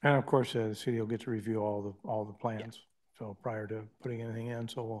 And of course, the city will get to review all the plans. So prior to putting anything in,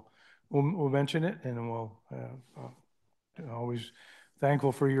 so we'll mention it, and then we'll always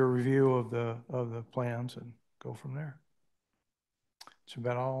thankful for your review of the plans and go from there. It's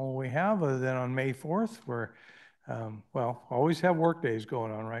about all we have, other than on May 4th, where always have work days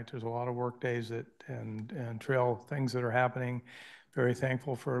going on, right? There's a lot of work days and trail things that are happening. Very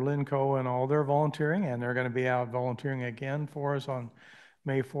thankful for Linco and all their volunteering, and they're going to be out volunteering again for us on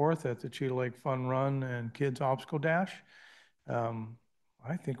May 4th at the Cheetah Lake Fun Run and Kids Obstacle Dash.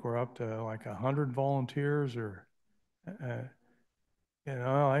 I think we're up to like 100 volunteers, or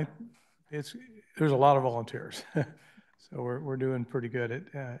there's a lot of volunteers. So we're doing pretty good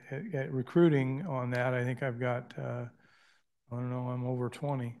at recruiting on that. I think I've got I don't know, I'm over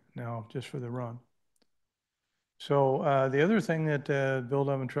 20 now just for the run. So the other thing that Build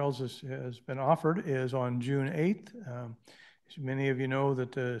Up and Trails has been offered is on June 8th. As many of you know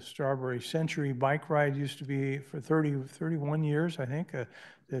that the Strawberry Century bike ride used to be for 31 years, I think.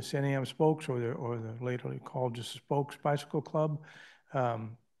 The San Am Spokes, or the lately called just Spokes Bicycle Club,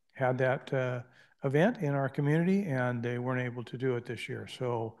 had that event in our community, and they weren't able to do it this year.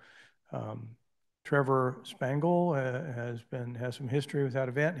 So Trevor Spangle has some history with that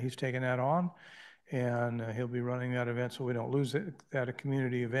event. He's taken that on, and he'll be running that event so we don't lose that a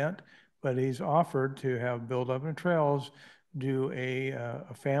community event. But he's offered to have Build Up and Trails do a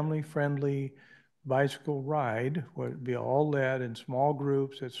family-friendly bicycle ride, would be all led in small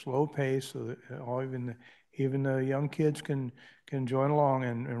groups at slow pace, so that even the young kids can join along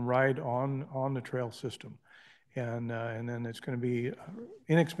and ride on the trail system. And then it's going to be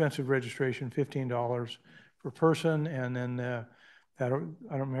inexpensive registration, $15 per person, and then I don't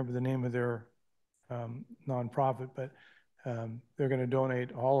remember the name of their nonprofit, but they're going to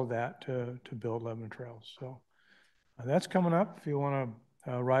donate all of that to Build Lebanon Trails. So that's coming up. If you want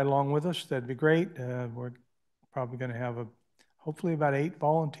to ride along with us, that'd be great. We're probably going to have hopefully about 8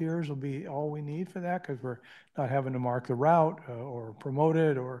 volunteers will be all we need for that, because we're not having to mark the route or promote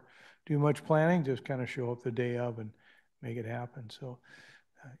it or do much planning, just kind of show up the day of and make it happen. So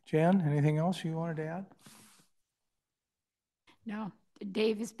Jan, anything else you wanted to add? No,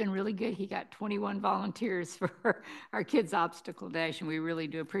 Dave has been really good. He got 21 volunteers for our kids' obstacle dash, and we really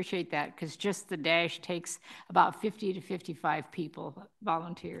do appreciate that because just the dash takes about 50 to 55 people,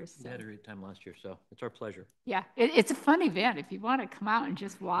 volunteers. We So. had a great time last year, so it's our pleasure. Yeah, it's a fun event. If you want to come out and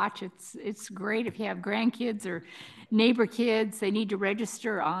just watch, it's great. If you have grandkids or neighbor kids, they need to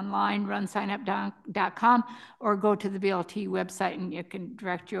register online, runsignup.com, or go to the BLT website and it can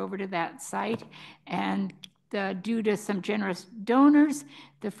direct you over to that site. And due to some generous donors,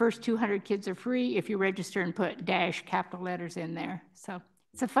 the first 200 kids are free if you register and put dash capital letters in there. So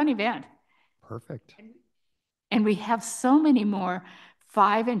it's a fun event. Perfect. And we have so many more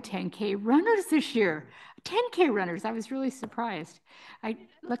 5 and 10K runners this year. 10K runners, I was really surprised. I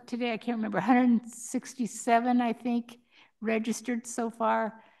looked today, I can't remember, 167, I think, registered so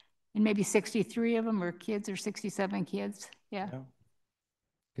far. And maybe 63 of them are kids or 67 kids. Yeah.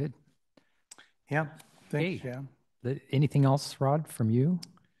 Good. Yeah, thanks, Hey. yeah. Anything else, Rod, from you?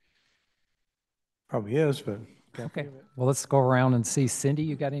 Probably is, but can't Okay. think of it. Well, let's go around and see. Cindy,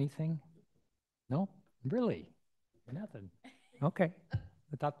 you got anything? No? Really? Nothing. Okay.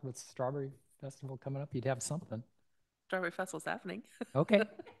 I thought with Strawberry Festival coming up, you'd have something. Strawberry Festival's happening. Okay.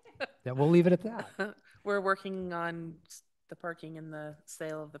 Yeah, we'll leave it at that. We're working on the parking and the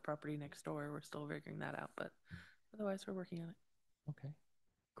sale of the property next door. We're still figuring that out, but otherwise we're working on it. Okay.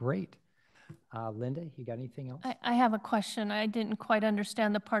 Great. Linda, you got anything else? I have a question. I didn't quite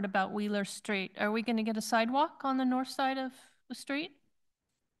understand the part about Wheeler Street. Are we going to get a sidewalk on the north side of the street?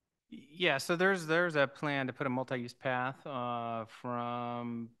 Yeah, so there's a plan to put a multi-use path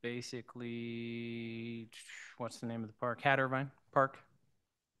from basically, what's the name of the park? Hat Irvine Park,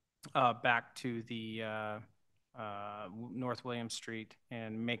 back to the North William Street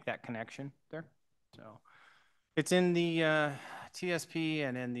and make that connection there. So it's in the TSP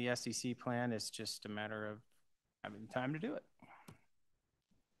and in the SDC plan. It's just a matter of having time to do it.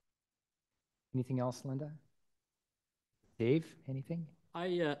 Anything else, Linda? Dave, anything?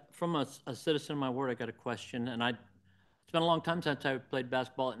 From a citizen in my ward, I got a question, and it's been a long time since I played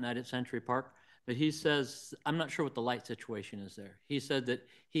basketball at night at Century Park, but he says, I'm not sure what the light situation is there. He said that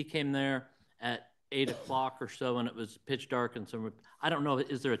he came there at 8 o'clock or so, and it was pitch dark, and so I don't know,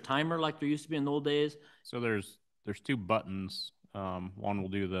 is there a timer like there used to be in the old days? So there's 2 buttons. One will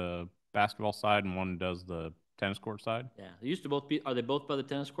do the basketball side and one does the tennis court side. Yeah, they used to both be, are they both by the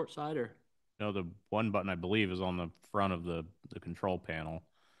tennis court side, or? No, the one button I believe is on the front of the control panel.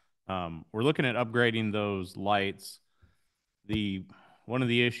 We're looking at upgrading those lights. One of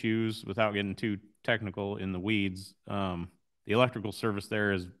the issues, without getting too technical in the weeds, the electrical service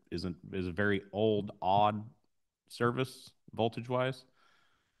there is a very old, odd service voltage wise.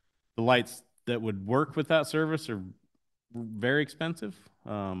 The lights that would work with that service are very expensive.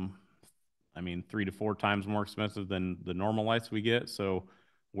 I mean, 3 to 4 times more expensive than the normal lights we get. So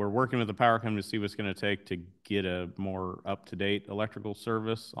we're working with the power company to see what's going to take to get a more up-to-date electrical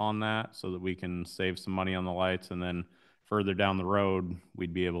service on that so that we can save some money on the lights. And then further down the road,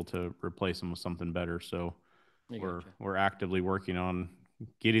 we'd be able to replace them with something better. So we're actively working on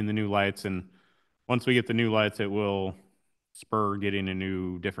getting the new lights. And once we get the new lights, it will spur getting a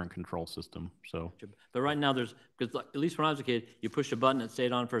new, different control system. So, but right now because at least when I was a kid, you pushed a button, it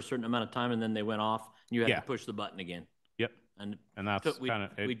stayed on for a certain amount of time, and then they went off, and you had to push the button again. Yep. And that's kind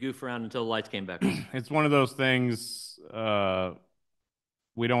of we'd goof around until the lights came back on. It's one of those things. We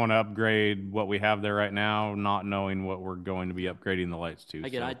don't want to upgrade what we have there right now, not knowing what we're going to be upgrading the lights to. I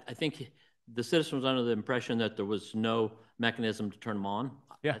get it. I think the citizen was under the impression that there was no mechanism to turn them on.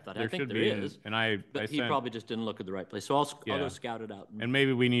 Yeah, I think there is. But he probably just didn't look at the right place. So I'll go scout it out. And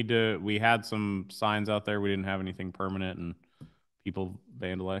maybe we had some signs out there. We didn't have anything permanent and people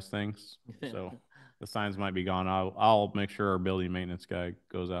vandalize things. So the signs might be gone. I'll make sure our building maintenance guy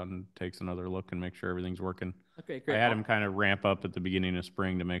goes out and takes another look and make sure everything's working. Okay, great. I had him kind of ramp up at the beginning of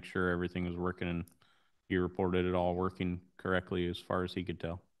spring to make sure everything was working, and he reported it all working correctly as far as he could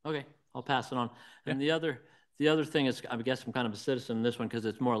tell. Okay, I'll pass it on. And the other thing is, I guess I'm kind of a citizen in this one because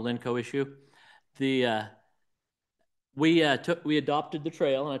it's more a Linco issue. We adopted the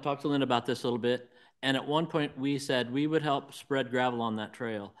trail, and I talked to Lynn about this a little bit. And at one point, we said we would help spread gravel on that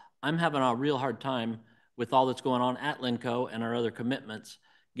trail. I'm having a real hard time with all that's going on at Linco and our other commitments,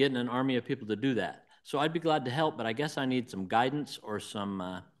 getting an army of people to do that. So I'd be glad to help, but I guess I need some guidance or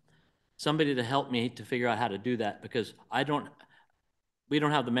somebody to help me to figure out how to do that, because we don't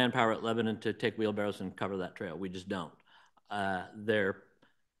have the manpower at Lebanon to take wheelbarrows and cover that trail. We just don't.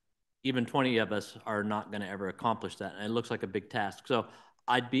 Even 20 of us are not going to ever accomplish that, and it looks like a big task. So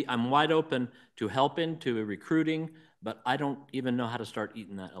I'm wide open to helping, to recruiting, but I don't even know how to start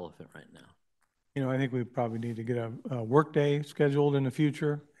eating that elephant right now. You know, I think we probably need to get a work day scheduled in the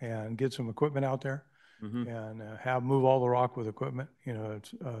future and get some equipment out there and move all the rock with equipment. You know,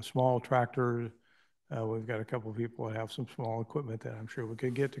 it's small tractors. We've got a couple of people that have some small equipment that I'm sure we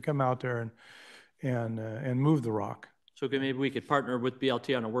could get to come out there and move the rock. So maybe we could partner with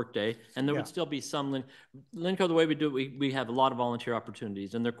BLT on a work day, and there would still be some, Linco, the way we do it, we have a lot of volunteer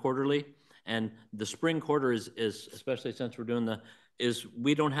opportunities, and they're quarterly, and the spring quarter is especially since we're doing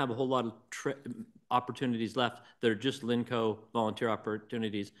we don't have a whole lot of opportunities left. They're just Linco volunteer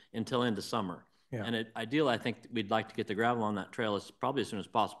opportunities until end of summer. Yeah. And ideally, I think we'd like to get the gravel on that trail probably as soon as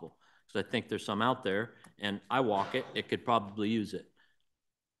possible, because I think there's some out there, and I walk it, it could probably use it.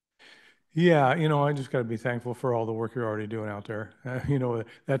 Yeah, you know, I just got to be thankful for all the work you're already doing out there. You know,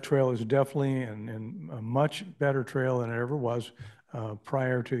 that trail is definitely and a much better trail than it ever was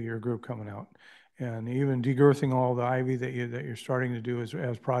prior to your group coming out. And even degirthing all the ivy that you're starting to do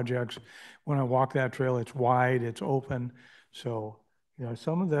as projects. When I walk that trail, it's wide, it's open. So, you know,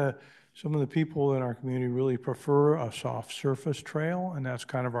 some of the people in our community really prefer a soft surface trail, and that's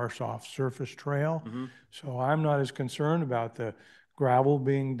kind of our soft surface trail. So I'm not as concerned about the gravel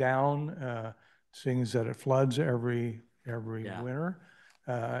being down, seeing as that it floods every winter.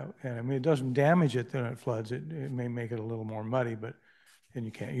 And I mean, it doesn't damage it when it floods. It may make it a little more muddy, but then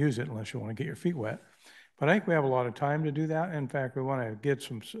you can't use it unless you want to get your feet wet. But I think we have a lot of time to do that. In fact, we want to get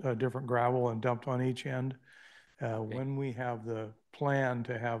some different gravel and dumped on each end when we have the plan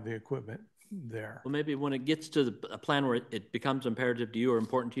to have the equipment there. Well, maybe when it gets to a plan where it becomes imperative to you or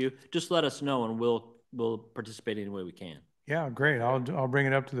important to you, just let us know and we'll participate any way we can. Yeah, great. I'll bring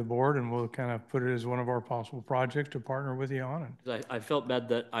it up to the board and we'll kind of put it as one of our possible projects to partner with you on it. I felt bad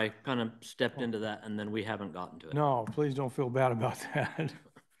that I kind of stepped into that and then we haven't gotten to it. No, please don't feel bad about that.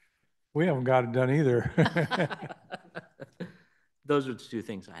 We haven't got it done either. Those are the two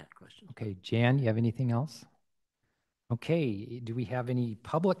things I had questions. Okay, Jan, you have anything else? Okay, do we have any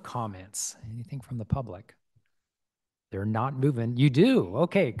public comments? Anything from the public? They're not moving. You do?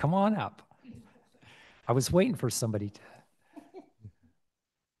 Okay, come on up. I was waiting for somebody to.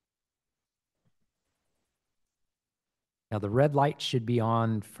 Now the red light should be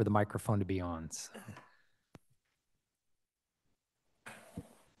on for the microphone to be on. So.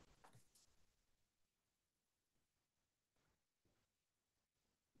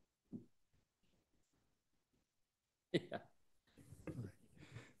 Yeah.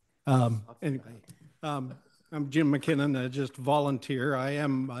 Anyway, I'm Jim McKinnon, just volunteer. I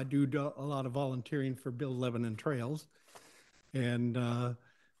do a lot of volunteering for Build Lebanon Trails, and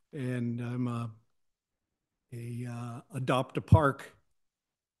I'm a adopt a park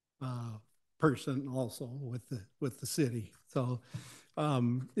person also with the city. So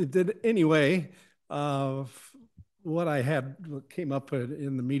anyway, what came up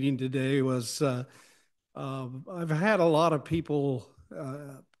in the meeting today was I've had a lot of people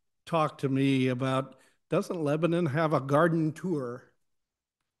talk to me about, doesn't Lebanon have a garden tour?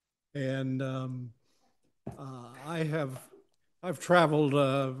 And I've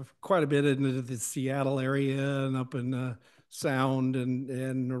traveled quite a bit into the Seattle area and up in Sound and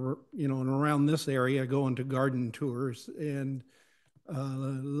you know, and around this area going to garden tours. And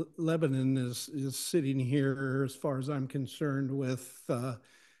Lebanon is sitting here, as far as I'm concerned, with a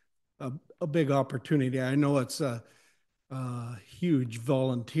big opportunity. I know it's a huge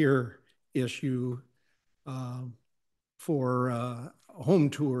volunteer issue for home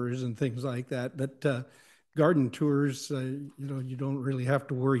tours and things like that, but garden tours, you know, you don't really have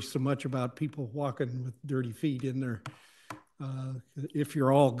to worry so much about people walking with dirty feet in there, if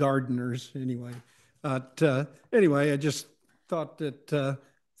you're all gardeners anyway. Anyway, I just thought that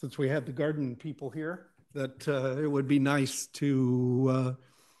since we had the garden people here, that it would be nice to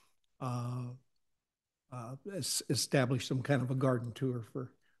establish some kind of a garden tour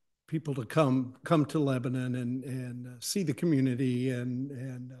for people to come to Lebanon and see the community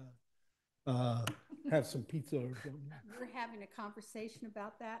and have some pizza or something. We're having a conversation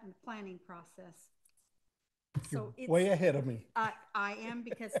about that in the planning process. So it's way ahead of me. I am,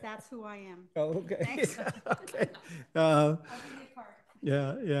 because that's who I am. Oh, okay. Thanks. Okay.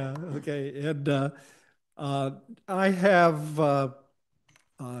 Yeah. Okay. And I have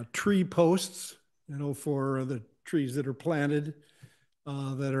tree posts, you know, for the trees that are planted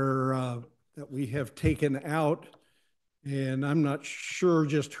that we have taken out, and I'm not sure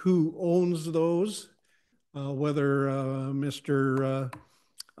just who owns those, whether Mr.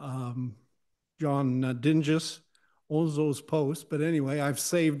 John Dingus owns those posts, but anyway, I've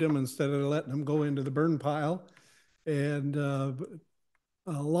saved them instead of letting them go into the burn pile, and a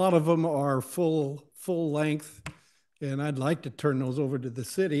lot of them are full length, and I'd like to turn those over to the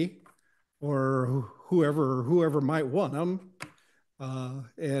city or whoever might want them,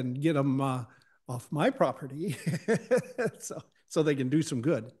 and get them off my property, so they can do some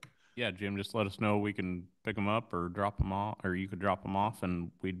good. Yeah, Jim, just let us know. We can pick them up or drop them off, or you could drop them off,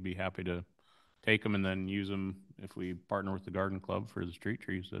 and we'd be happy to take them and then use them if we partner with the garden club for the street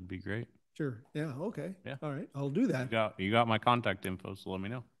trees. That'd be great. Sure. Yeah. Okay. Yeah. All right. I'll do that. You got my contact info, so let me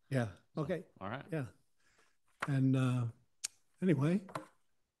know. Yeah. Okay. All right. Yeah. And anyway.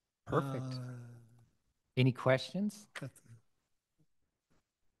 Perfect. Any questions?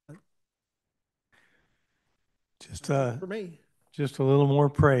 Just for me. Just a little more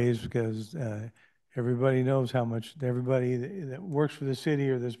praise, because everybody knows how much, everybody that works for the city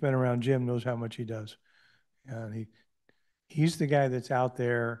or that's been around Jim knows how much he does. And he's the guy that's out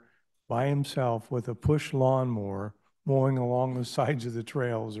there by himself with a push lawnmower mowing along the sides of the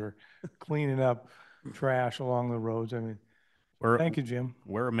trails or cleaning up trash along the roads. I mean, thank you, Jim.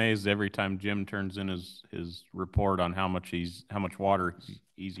 We're amazed every time Jim turns in his report on how much water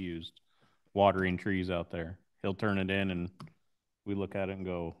he's used watering trees out there. He'll turn it in and we look at it and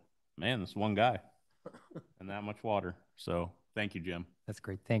go, man, this one guy and that much water. So thank you, Jim. That's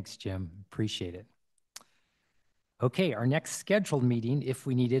great. Thanks, Jim. Appreciate it. Okay, our next scheduled meeting, if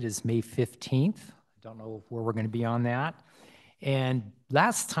we need it, is May 15th. I don't know where we're going to be on that. And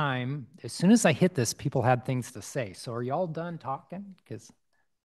last time, as soon as I hit this, people had things to say. So are y'all done talking? Because